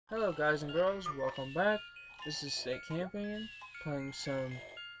Hello guys and girls, welcome back. This is State Camping, playing some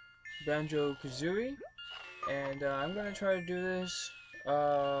Banjo Kazooie, and I'm gonna try to do this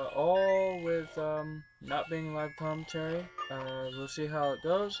all with not being live commentary. We'll see how it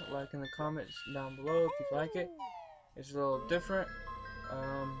goes. Like in the comments down below if you like it. It's a little different,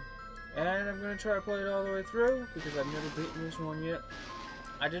 and I'm gonna try to play it all the way through because I've never beaten this one yet.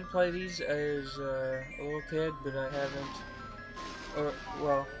 I did play these as a little kid, but I haven't.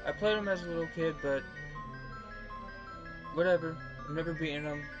 Well, I played them as a little kid, but whatever. I've never beaten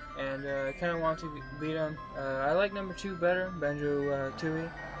them, and I kind of want to beat them. I like number 2 better, Banjo Kazooie,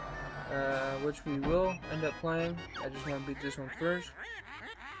 which we will end up playing. I just want to beat this one first.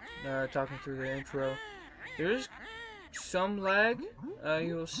 Talking through the intro. There is some lag,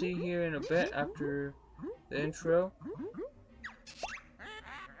 you will see here in a bit after the intro.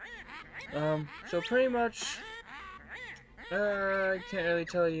 So pretty much, I can't really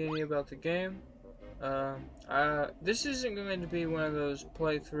tell you any about the game. This isn't going to be one of those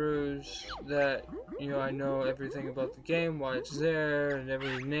playthroughs that, I know everything about the game, why it's there, and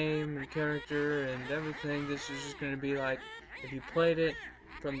every name and character and everything. This is just going to be like, if you played it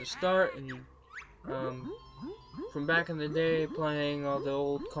from the start, and you, from back in the day, playing all the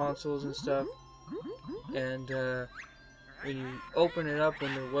old consoles and stuff, and, when you open it up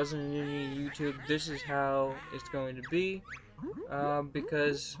when there wasn't any YouTube, this is how it's going to be,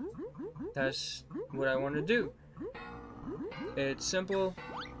 because that's what I want to do. It's simple,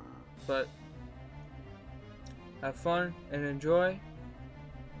 but have fun and enjoy.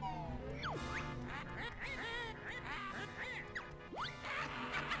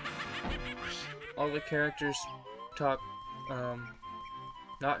 All the characters talk,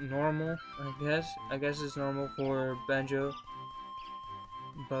 not normal, I guess it's normal for Banjo,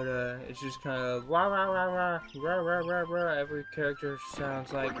 but it's just kind of wah rah rah rah rah rah rah rah. Every character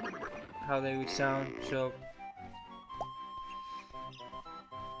sounds like how they would sound, so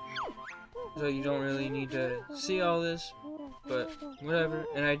you don't really need to see all this, but whatever.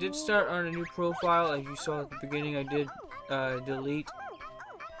 And I did start on a new profile, as you saw at the beginning. I did delete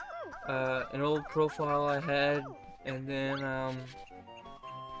an old profile I had, and then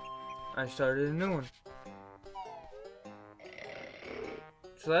I started a new one.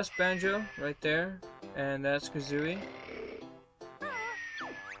 So that's Banjo right there, and that's Kazooie.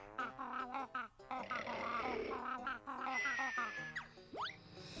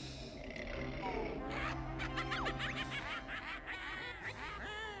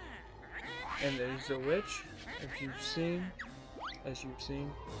 And there's the witch, as you've seen.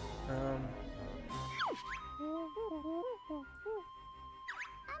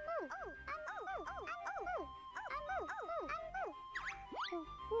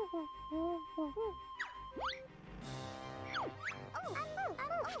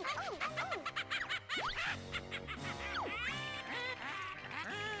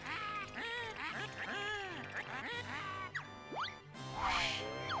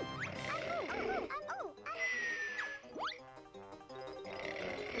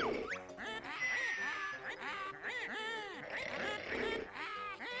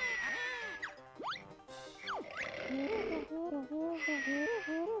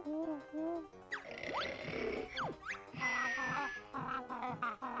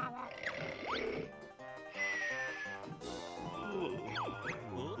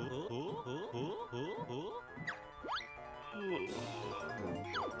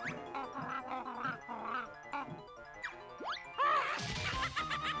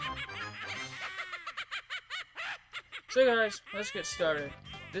 So guys, let's get started.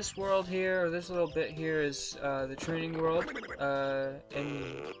 This world here, or this little bit here, is the training world,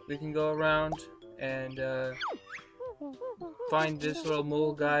 and we can go around and find this little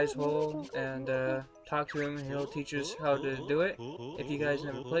mole guy's hole and talk to him, and he'll teach us how to do it. If you guys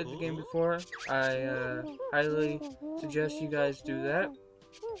never played the game before, I highly suggest you guys do that.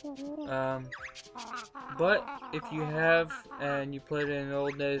 But if you have, and you played it in the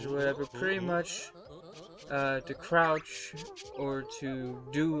old days or whatever, pretty much to crouch or to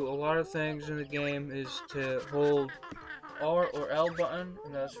do a lot of things in the game is to hold R or L button,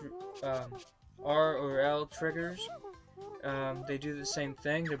 and that's R or L triggers. They do the same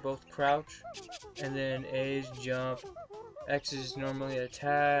thing, they're both crouch, and then A is jump, X is normally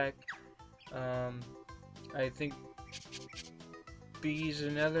attack, I think B is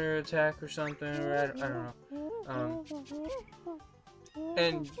another attack or something, or I don't know.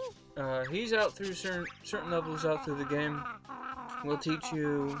 And he's out through certain levels out through the game. We'll teach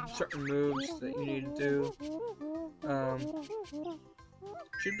you certain moves that you need to do.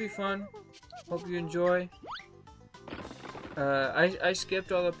 Should be fun. Hope you enjoy. I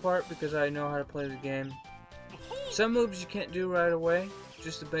skipped all the part because I know how to play the game. Some moves you can't do right away,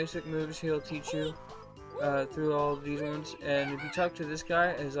 just the basic moves he'll teach you through all of these ones. And if you talk to this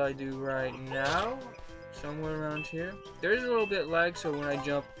guy, as I do right now, somewhere around here, there is a little bit lag, so when I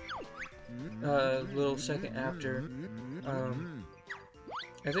jump a little second after,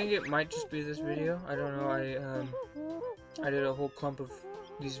 I think it might just be this video. I don't know. I did a whole clump of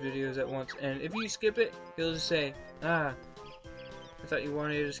these videos at once, and if you skip it, he'll just say, "Ah, I thought you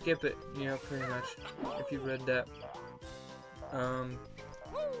wanted to skip it," you know, pretty much, if you read that.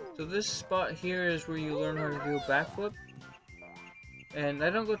 So this spot here is where you learn how to do a backflip. And I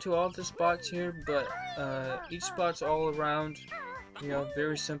don't go to all the spots here, but each spot's all around, you know,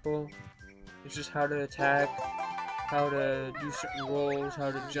 very simple. It's just how to attack, how to do certain rolls, how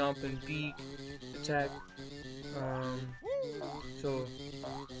to jump and beat, attack. So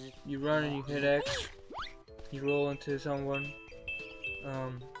you run and you hit X, you roll into someone.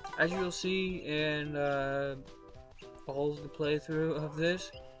 As you'll see in all of the playthrough of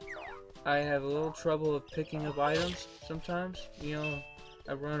this, I have a little trouble of picking up items sometimes. You know,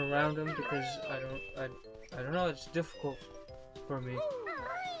 I run around them because I don't know, it's difficult for me.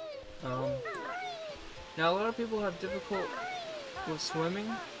 Now a lot of people have difficulty with swimming,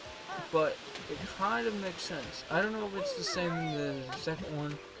 but it kind of makes sense. I don't know if it's the same in the second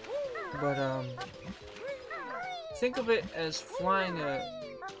one, but think of it as flying an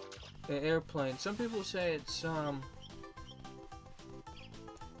airplane. Some people say it's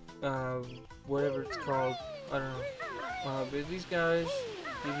whatever it's called, I don't know. But these guys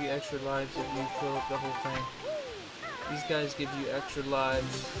give you extra lives if you fill up the whole thing. These guys give you extra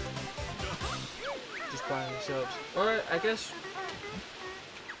lives just by themselves. Or I guess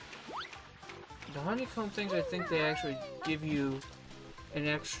the honeycomb things, I think they actually give you an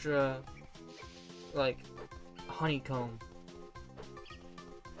extra, like, honeycomb.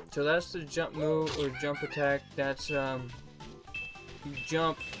 So that's the jump move or jump attack. That's you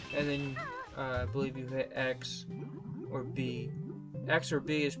jump and then I believe you hit X or B. X or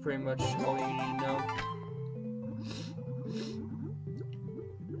B is pretty much all you need to know.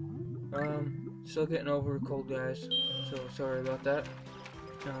 Still getting over a cold, guys, so sorry about that.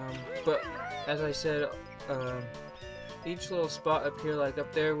 But as I said, each little spot up here, like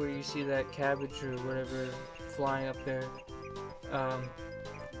up there where you see that cabbage or whatever flying up there,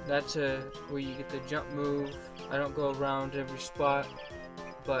 that's where you get the jump move. I don't go around every spot,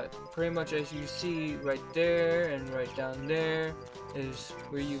 but pretty much as you see right there and right down there is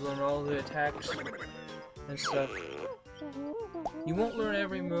where you learn all the attacks and stuff. You won't learn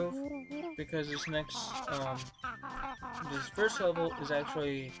every move because this first level is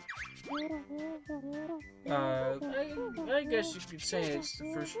actually, I guess you could say it's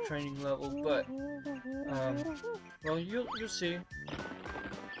the first training level, but well, you'll see.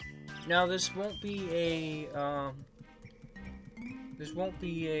 Now this won't be a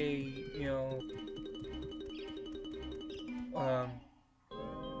you know, no,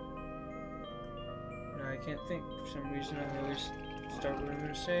 I can't think for some reason. I always start what I'm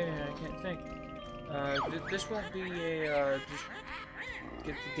going to say and I can't think. This won't be a just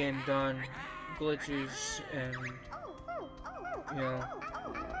get the game done, glitches, and you know,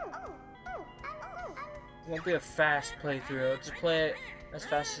 it won't be a fast playthrough. I'll just play it as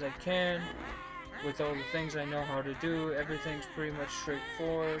fast as I can with all the things I know how to do. Everything's pretty much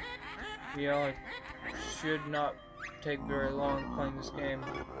straightforward. You know, it should not take very long playing this game.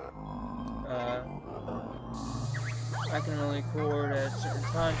 I can only record at certain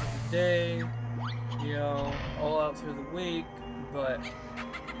times of the day, you know, all out through the week, but,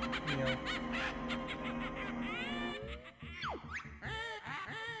 you know.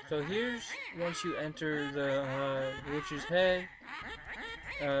 So here's, once you enter the witch's head,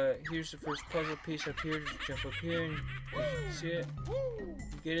 here's the first puzzle piece up here. Just jump up here and you can see it.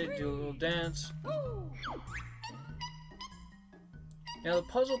 Get it, do a little dance. Now the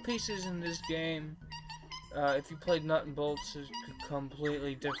puzzle pieces in this game, if you played Nut and Bolts, is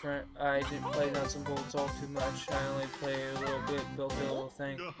completely different. I didn't play Nuts and Bolts all too much. I only played a little bit, built a little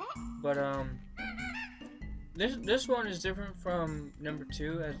thing. But this one is different from number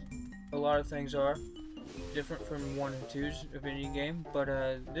 2, as a lot of things are different from 1 and 2s of any game. But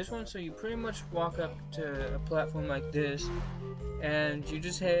this one, so you pretty much walk up to a platform like this, and you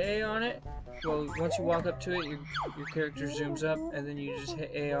just hit A on it. Well, once you walk up to it, your character zooms up, and then you just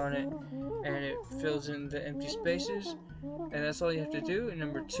hit A on it, and it fills in the empty spaces, and that's all you have to do. In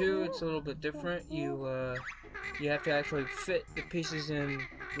number 2, it's a little bit different. You have to actually fit the pieces in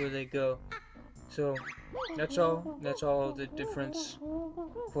where they go. So that's all the difference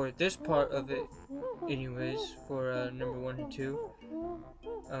for this part of it, anyways, for number 1 and 2.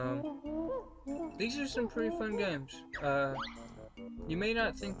 These are some pretty fun games. You may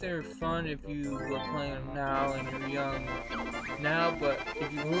not think they're fun if you were playing them now and you're young now, but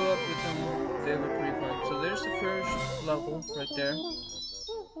if you grew up with them, they were pretty fun. So there's the first level right there.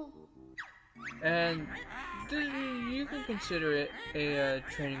 And you can consider it a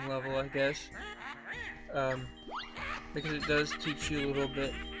training level, I guess. Because it does teach you a little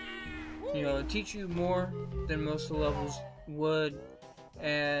bit. You know, it teaches you more than most of the levels would.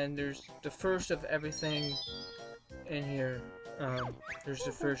 And there's the first of everything in here. There's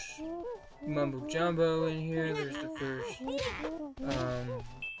the first Mumbo Jumbo in here. There's the first,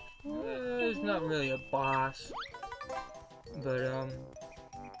 it's not really a boss, but,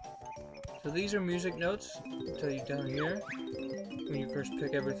 so these are music notes. I'll tell you down here. When you first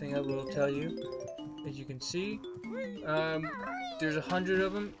pick everything up, it'll tell you. As you can see, there's 100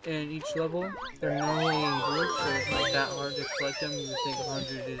 of them in each level. They're normally in groups, so it's not that hard to collect them. You would think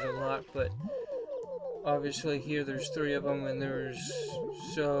 100 is a lot, but obviously here there's 3 of them, and there's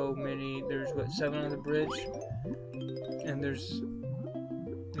so many. There's what, 7 on the bridge, and there's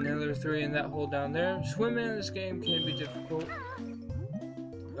another 3 in that hole down there. Swimming in this game can be difficult,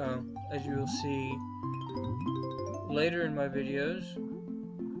 as you will see later in my videos.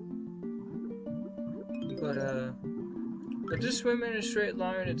 But just swim in a straight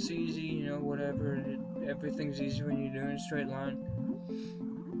line, it's easy, you know, whatever. Everything's easy when you're doing a straight line.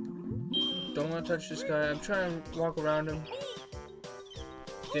 Don't want to touch this guy. I'm trying to walk around him.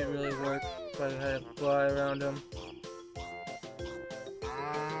 Didn't really work, but I had to fly around him.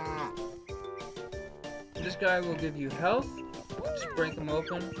 This guy will give you health. Just break him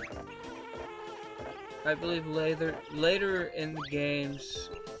open. I believe later in the games,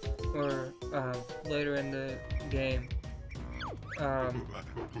 or later in the game,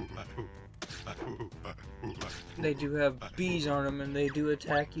 they do have bees on them and they do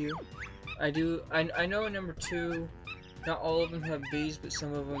attack you. I know in number 2, not all of them have bees, but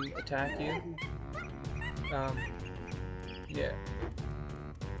some of them attack you. Yeah.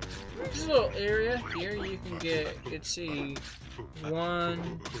 This little area here, you can get, let's see,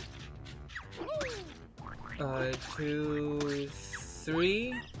 1, 2,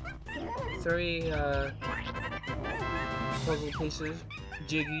 3 puzzle pieces,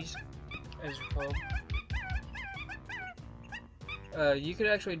 jiggies, as they're called. You could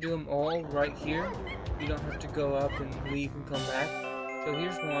actually do them all right here. You don't have to go up and leave and come back. So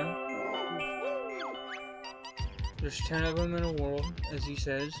here's one. There's 10 of them in a world, as he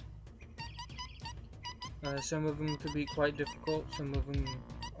says. Some of them could be quite difficult. Some of them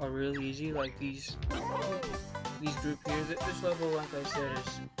are really easy, like these group here. This level, like I said,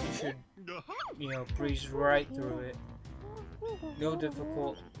 is you should, you know, breeze right through it. No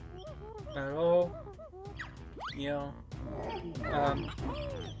difficult at all. You know.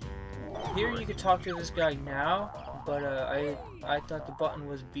 Here you could talk to this guy now, but I thought the button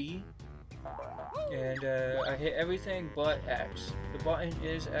was B, and I hit everything but X. The button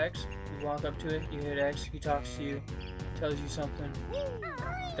is X. You walk up to it, you hit X, he talks to you, tells you something.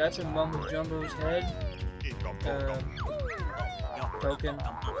 That's a Mumbo Jumbo's head. Token.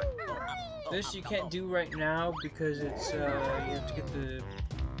 This you can't do right now because it's you have to get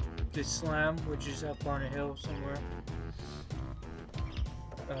the slam, which is up on a hill somewhere.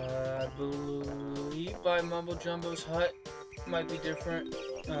 I believe by Mumbo Jumbo's hut might be different.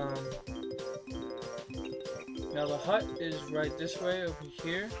 Now the hut is right this way over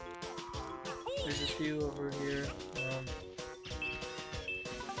here. There's a few over here.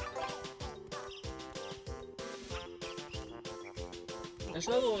 This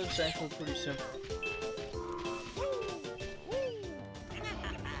level is actually pretty simple.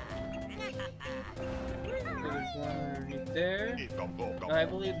 There's one underneath there. And I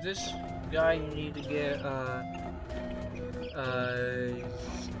believe this guy you need to get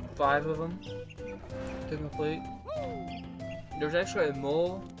 5 of them to complete. There's actually a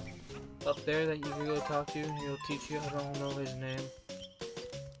mole up there that you can go talk to. He'll teach you. I don't know his name,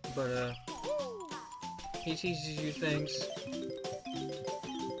 but he teaches you things.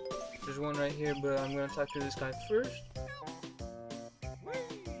 There's one right here, but I'm gonna talk to this guy first.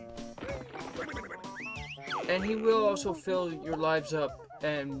 And he will also fill your lives up,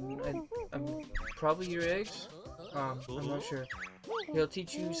 and probably your eggs. I'm not sure. He'll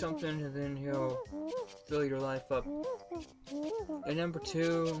teach you something, and then he'll fill your life up. And number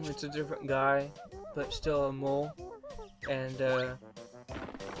 2, it's a different guy, but still a mole. And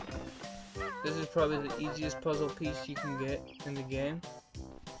this is probably the easiest puzzle piece you can get in the game.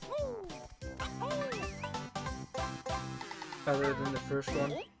 other than the first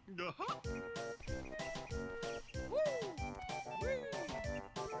one.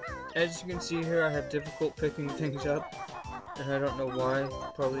 As you can see here, I have difficult picking things up, and I don't know why.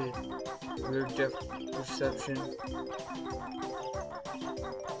 Probably weird depth perception.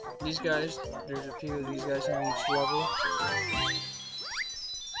 These guys, there's a few of these guys in each level.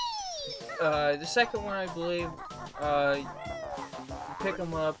 The second one, I believe, you pick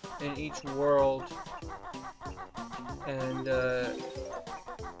them up in each world, and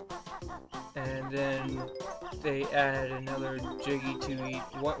then they add another Jiggy to eat.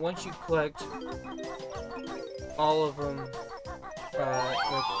 Once you collect all of them,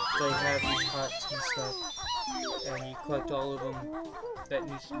 like they have these huts and stuff, and you collect all of them that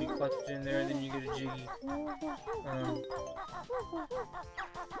needs to be collected in there, and then you get a Jiggy.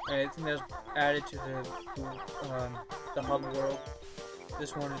 I think that's added to the hub world.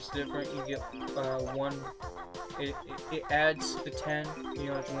 This one is different. You get one. It adds the 10. You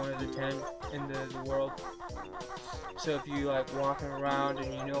know, it's one of the 10 in the world. So if you like walking around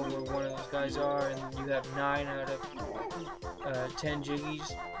and you know where one of those guys are, and you have 9 out of 10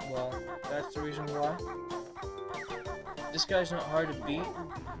 Jiggies, well, that's the reason why. This guy's not hard to beat.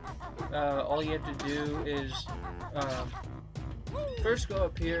 All you have to do is first go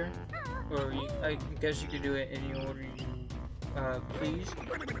up here, or I guess you could do it in any order you please.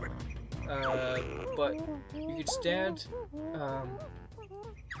 But you could stand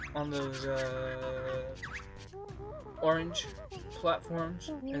on those orange platforms,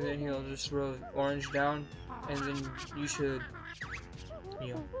 and then he'll just throw orange down, and then you should,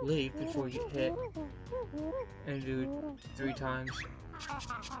 you know, leave before you get hit, and do it 3 times.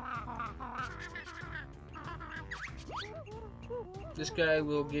 This guy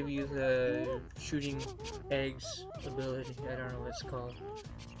will give you the shooting eggs ability. I don't know what it's called.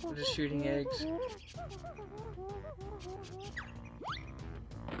 Just shooting eggs.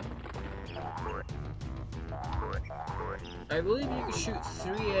 I believe you can shoot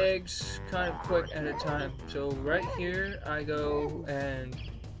 3 eggs kind of quick at a time. So right here, I go and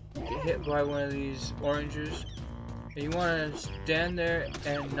get hit by one of these oranges. And you want to stand there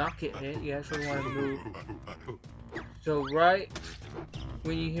and not get hit. You actually want to move. So right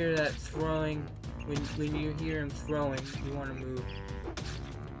when you hear that throwing, when you hear him throwing, you want to move,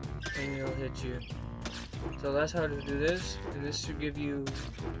 and he'll hit you. So that's how to do this, and this should give you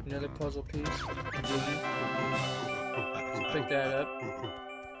another puzzle piece. Let's pick that up.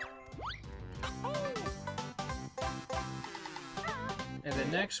 And the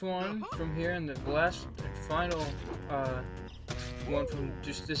next one from here, and the last and final one from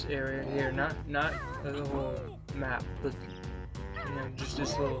just this area here, not the whole map, but you know, just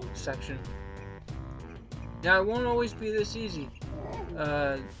this little section. Now it won't always be this easy.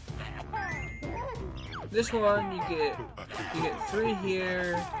 This one you get 3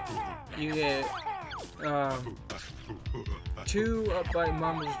 here, you get 2 up by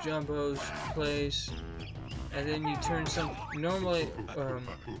Mama's Jumbo's place, and then you turn some. Normally,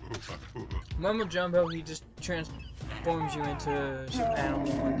 Mama Jumbo, he just transforms you into some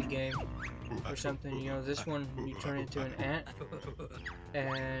animal in the game or something. You know, this one you turn into an ant,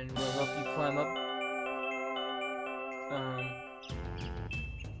 and will help you climb up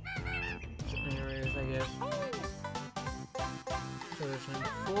certain areas, I guess. So there's number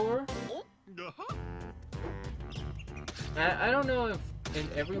 4. I don't know if in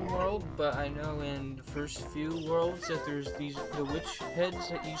every world, but I know in the first few worlds that there's the witch heads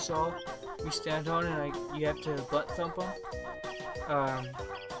that you saw. You stand on and you have to butt thump them.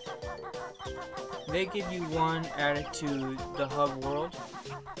 They give you 1 added to the hub world,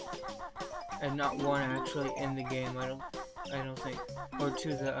 and not 1 actually in the game. I don't think, or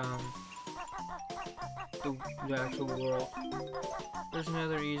to the actual world. There's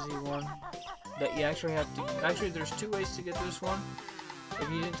another easy one that you actually have to. Actually, there's 2 ways to get this one. If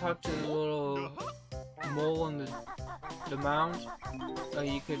you didn't talk to the little mole in the mound,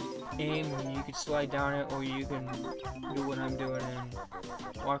 you could aim and you could slide down it, or you can do what I'm doing and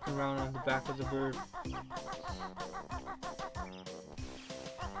walk around on the back of the bird.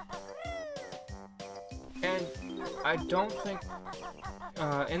 And I don't think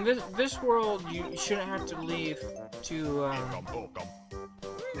in this world you shouldn't have to leave to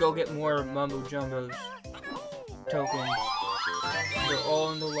go get more Mumbo Jumbos tokens. They're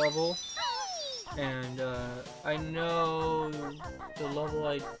all in the level, and I know the level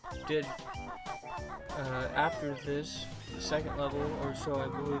I did after this, the second level, or so I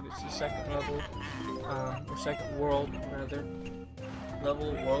believe it's the second level, or second world rather,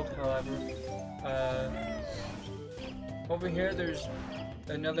 world, however. Over here there's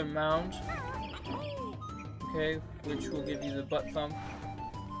another mound. okay, which will give you the butt thump,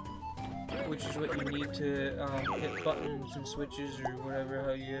 which is what you need to hit buttons and switches or whatever,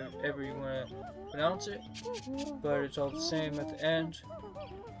 however you want to pronounce it. But it's all the same at the end.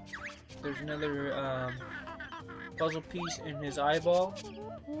 There's another puzzle piece in his eyeball,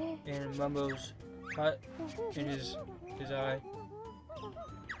 and Mumbo's hut in his eye.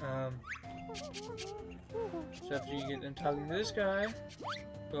 So after you get done talking to this guy,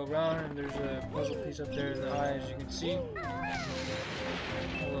 go around and there's a puzzle piece up there in the eye, as you can see. A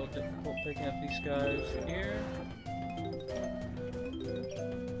little difficult picking up these guys here.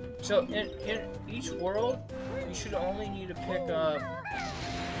 So in each world, you should only need to pick up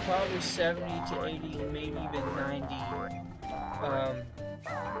probably 70 to 80, maybe even 90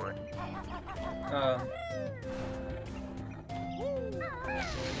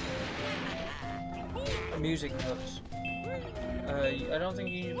 music notes. I don't think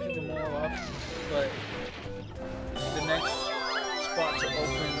you need to pick them all up, but the next spot to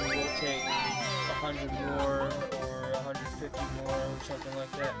open will take 100 more or 150 more or something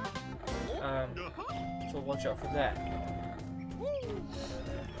like that. So watch out for that.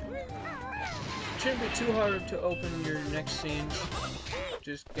 It shouldn't be too hard to open your next scene.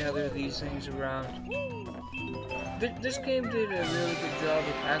 Just gather these things around. This game did a really good job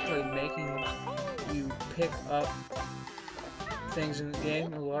of actually making you pick up things in the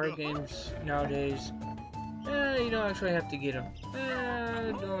game. A lot of games nowadays, you don't actually have to get them.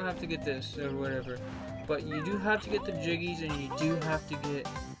 Don't have to get this or whatever. But you do have to get the jiggies, and you do have to get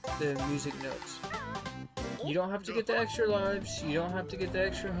the music notes. You don't have to get the extra lives. You don't have to get the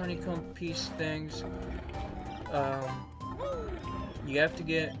extra honeycomb piece things. You have to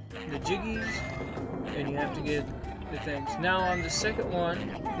get the jiggies, and you have to get the things. Now on the second one,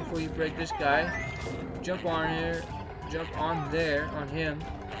 before you break this guy, jump on here, jump on there, on him,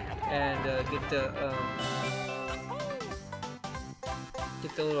 and get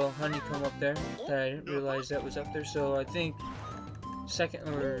the little honeycomb up there. That I didn't realize that was up there, so I think second,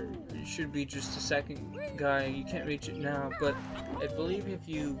 or it should be just the second guy. You can't reach it now, but I believe if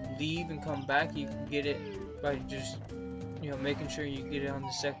you leave and come back, you can get it by just, making sure you get it on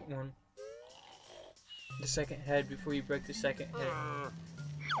the second one. The second head before you break the second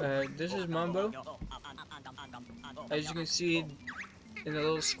head. This is Mumbo. As you can see in the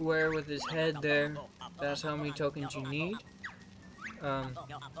little square with his head there, that's how many tokens you need.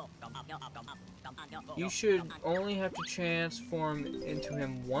 You should only have to transform into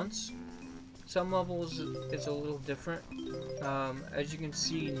him once. Some levels it's a little different. As you can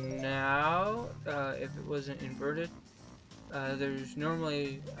see now, if it wasn't inverted, there's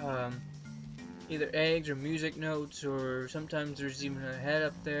normally either eggs or music notes, or sometimes there's even a head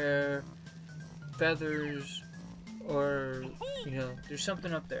up there, feathers, or there's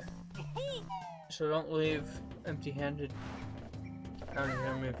something up there. So don't leave empty-handed. I don't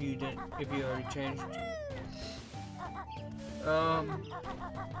remember if you already changed.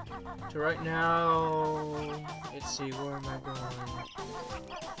 So right now, let's see, where am I going?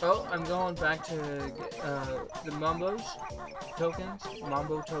 Oh, I'm going back to the Mambo tokens,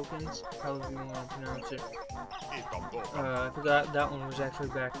 however you want to pronounce it. I forgot that one was actually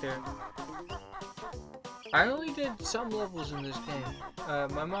back there. I only did some levels in this game.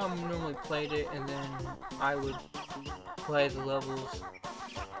 My mom normally played it, and then I would play the levels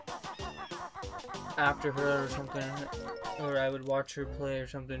after her or something, or I would watch her play or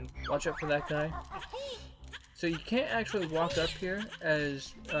something. Watch out for that guy. So you can't actually walk up here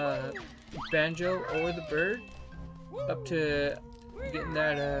as Banjo or the bird up to getting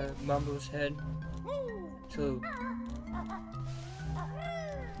that Mumbo's head. So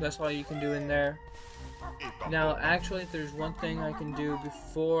that's all you can do in there. Now, actually, there's one thing I can do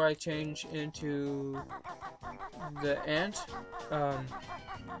before I change into the ant.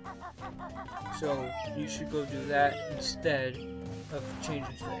 So you should go do that instead of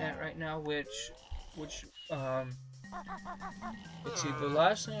changing to the ant right now, which let's see, the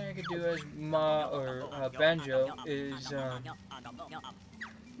last thing I could do as Banjo is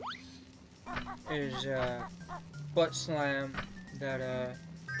butt slam that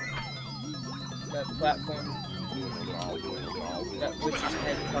platform, that witch's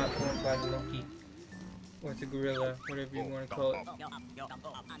head platform by the monkey, or the gorilla, whatever you want to call it.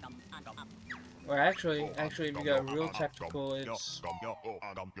 Or actually, if you got real technical, it's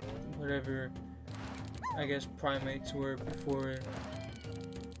whatever, I guess, primates were before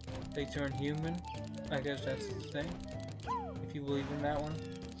they turned human. I guess that's the thing, if you believe in that one.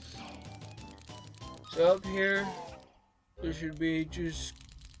 So up here, there should be just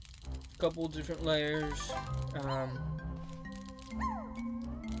a couple different layers.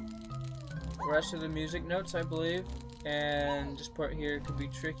 rest of the music notes, I believe. And this part here could be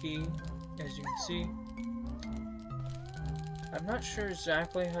tricky, as you can see. I'm not sure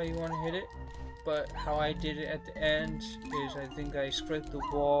exactly how you want to hit it, but how I did it at the end is I think I scraped the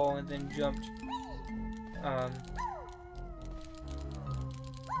wall and then jumped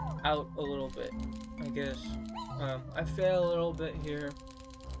out a little bit, I guess. I fail a little bit here,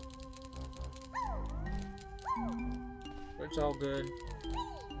 but it's all good.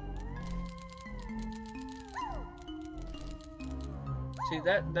 See,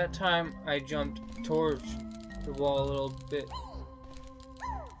 that time I jumped towards the wall a little bit,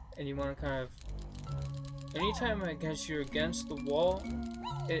 and you want to kind of, anytime I guess you're against the wall,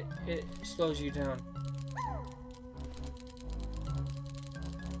 it slows you down.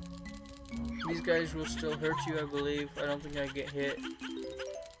 These guys will still hurt you, I believe. I don't think I get hit.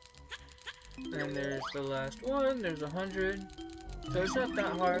 And there's the last one. There's 100. So it's not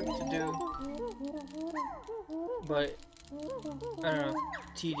that hard to do. But, I don't know,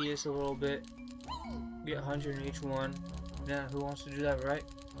 tedious a little bit. Get 100 in each one. Now, who wants to do that, right?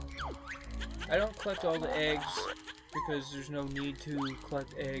 I don't collect all the eggs because there's no need to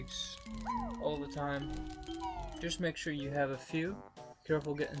collect eggs all the time. Just make sure you have a few.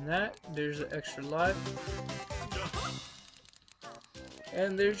 Careful getting that. There's an extra life.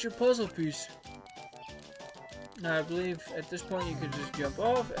 And there's your puzzle piece. Now I believe at this point you could just jump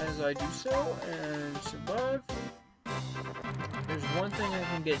off as I do so and survive. There's one thing I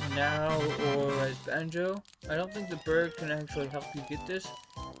can get now or as Banjo. I don't think the bird can actually help you get this.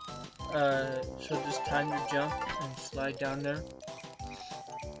 So just time your jump and slide down there.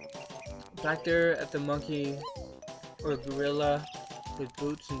 Back there at the monkey or gorilla with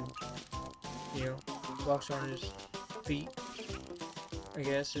boots and, you know, walks on his feet, I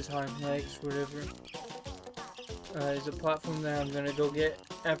guess, his hind legs, whatever. Is a platform that I'm gonna go get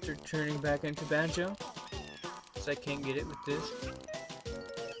after turning back into Banjo, because I can't get it with this.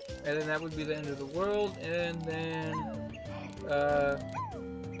 And then that would be the end of the world, and then,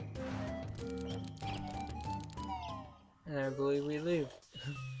 and I believe we leave.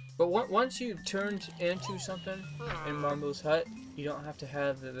 But once you've turned into something in Mambo's hut, you don't have to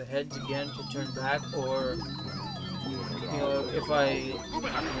have the heads again to turn back, or, you know, if I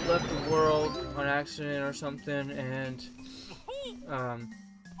left the world on accident or something and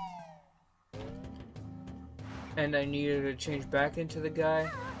I needed to change back into the guy,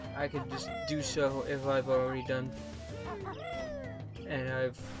 I could just do so if I've already done and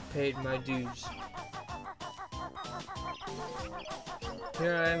I've paid my dues.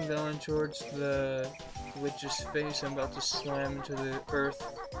 Here I am going towards the witch's face. I'm about to slam into the earth,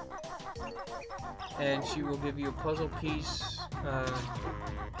 and she will give you a puzzle piece.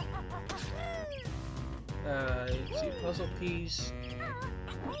 See a puzzle piece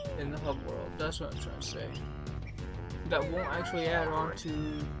in the hub world. That's what I'm trying to say. That won't actually add on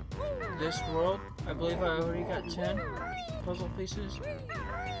to this world. I believe I already got 10 puzzle pieces,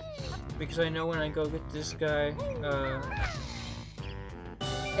 because I know when I go get this guy.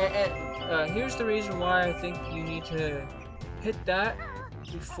 Here's the reason why I think you need to hit that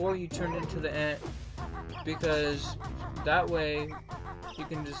before you turn into the ant, because that way you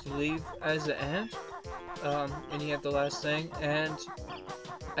can just leave as the ant, and you have the last thing, and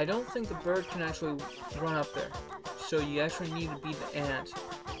I don't think the bird can actually run up there, so you actually need to be the ant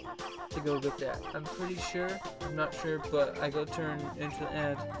to go get that. I'm pretty sure, I'm not sure, but I go turn into the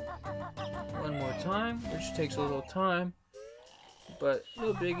ant one more time, which takes a little time. But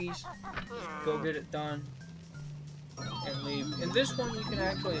no biggies, go get it done and leave. In this one you can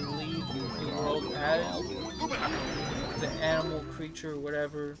actually leave the world as the animal, creature,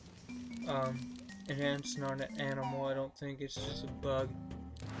 whatever. And it's not an animal, I don't think, it's just a bug,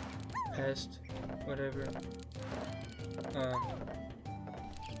 pest, whatever.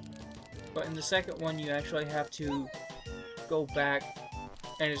 But in the second one you actually have to go back,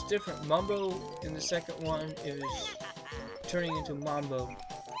 and it's different. Mumbo in the second one is turning into Mambo,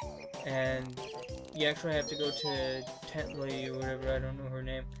 and you actually have to go to Tent Lady or whatever, I don't know her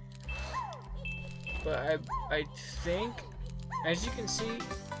name. But I think, as you can see,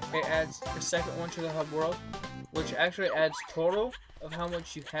 it adds the second one to the hub world, which actually adds total of how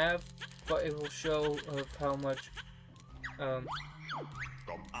much you have, but it will show of how much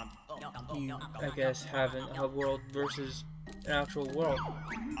you, I guess, have in the hub world versus an actual world.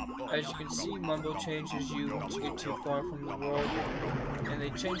 As you can see, Mumbo changes you once you get too far from the world, and they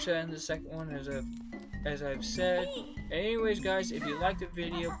changed that in the second one, as I've said. And anyways, guys, if you liked the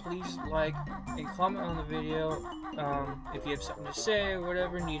video, please like and comment on the video. If you have something to say or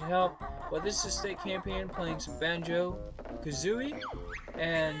whatever, need help. Well, this is State Campaign playing some Banjo Kazooie,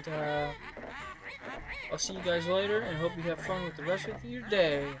 and I'll see you guys later, and hope you have fun with the rest of your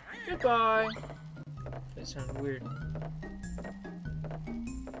day. Goodbye. That sounded weird.